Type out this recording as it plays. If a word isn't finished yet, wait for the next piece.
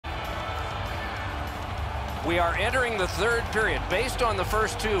We are entering the third period. Based on the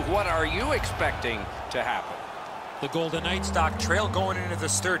first two, what are you expecting to happen? The Golden Knights, Doc, trail going into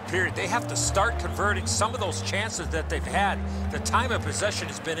this third period. They have to start converting some of those chances that they've had. The time of possession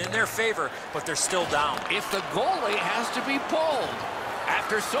has been in their favor, but they're still down. If the goalie has to be pulled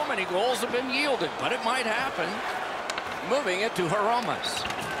after so many goals have been yielded, but it might happen. Moving it to Hromas.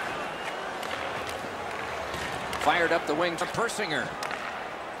 Fired up the wing to Persinger.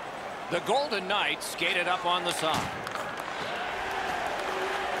 The Golden Knights skated up on the side.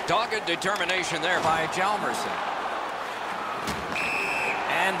 Dogged determination there by Hjalmarsson.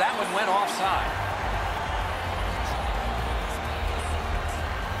 And that one went offside.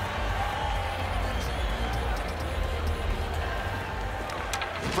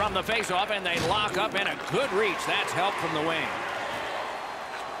 From the faceoff, and they lock up in a good reach. That's help from the wing.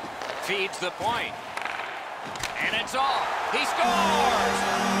 Feeds the point. And it's off. He scores!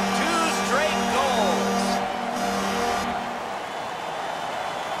 2 straight goals.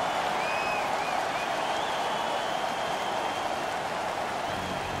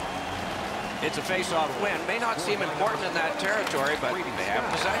 It's a face-off win. May not seem important in that territory, but they have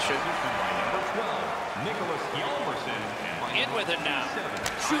possession. In with it now.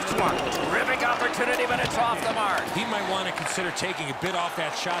 Shoots one. Terrific opportunity, but it's off the mark. He might want to consider taking a bit off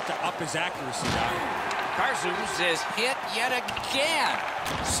that shot to up his accuracy, Doc. Karsums is hit yet again.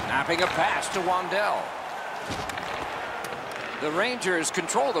 Snapping a pass to Wandell. The Rangers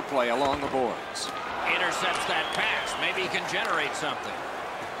control the play along the boards. Intercepts that pass. Maybe he can generate something.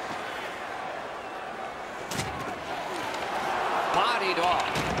 Bodied off.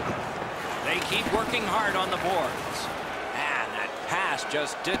 They keep working hard on the boards. And that pass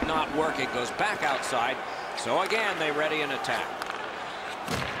just did not work. It goes back outside. So again, they ready an attack.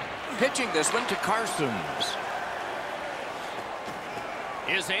 Pitching this one to Karsums.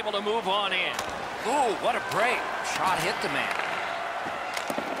 Is able to move on in. Ooh, what a break. Shot hit the man.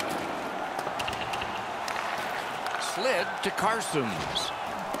 Slid to Karsums.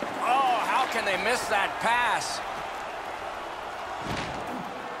 Oh, how can they miss that pass?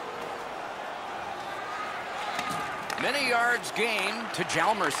 Many yards gained to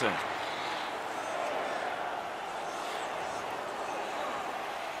Hjalmarsson.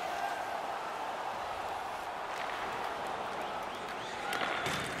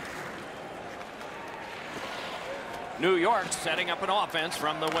 New York setting up an offense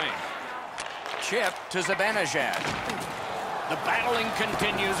from the wing. Chip to Zibanejad. The battling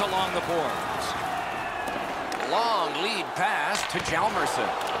continues along the boards. Long lead pass to Hjalmarsson.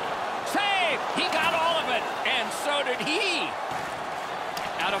 Save! He got all of it, and so did he.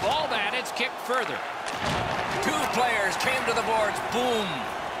 Out of all that, it's kicked further. 2 players came to the boards. Boom.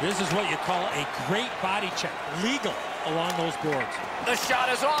 This is what you call a great body check. Legal along those boards. The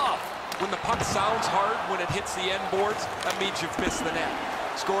shot is off. When the puck sounds hard, when it hits the end boards, that means you've missed the net.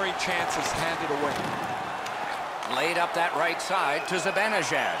 Scoring chances handed away. Laid up that right side to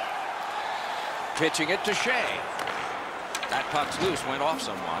Zibanejad. Pitching it to Shea. That puck's loose, went off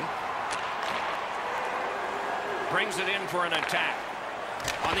someone. Brings it in for an attack.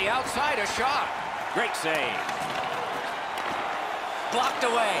 On the outside, a shot. Great save. Blocked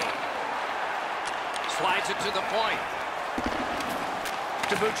away. Slides it to the point.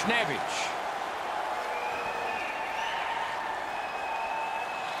 To Buchnevich.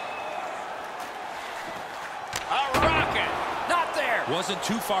 A rocket. Not there. Wasn't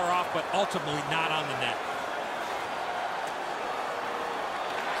too far off, but ultimately not on the net.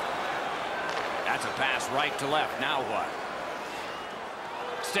 That's a pass right to left. Now what?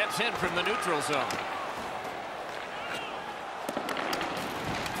 Steps in from the neutral zone.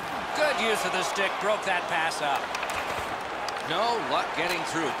 Good use of the stick. Broke that pass up. No luck getting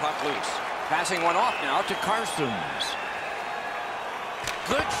through. Puck loose. Passing one off now to Karsums.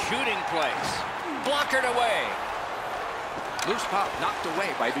 Good shooting place. Blockered away. Loose puck knocked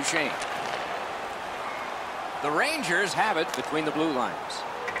away by Duchesne. The Rangers have it between the blue lines.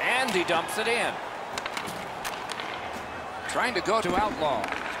 And he dumps it in. Trying to go to Outlaw.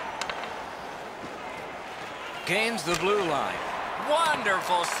 Gains the blue line.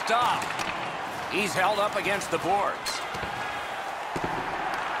 Wonderful stop. He's held up against the boards.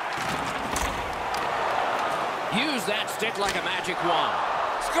 Use that stick like a magic wand.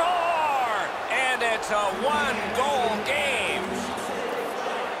 Score! And it's a 1-goal game.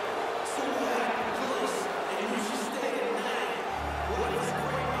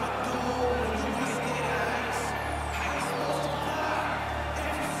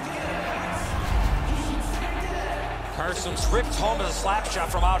 Karsums ripped home to the slap shot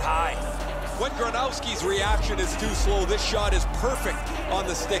from out high. When Gronowski's reaction is too slow, this shot is perfect on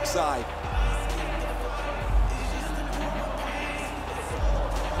the stick side.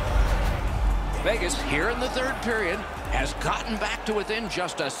 Vegas, here in the third period, has gotten back to within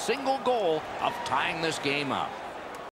just a single goal of tying this game up.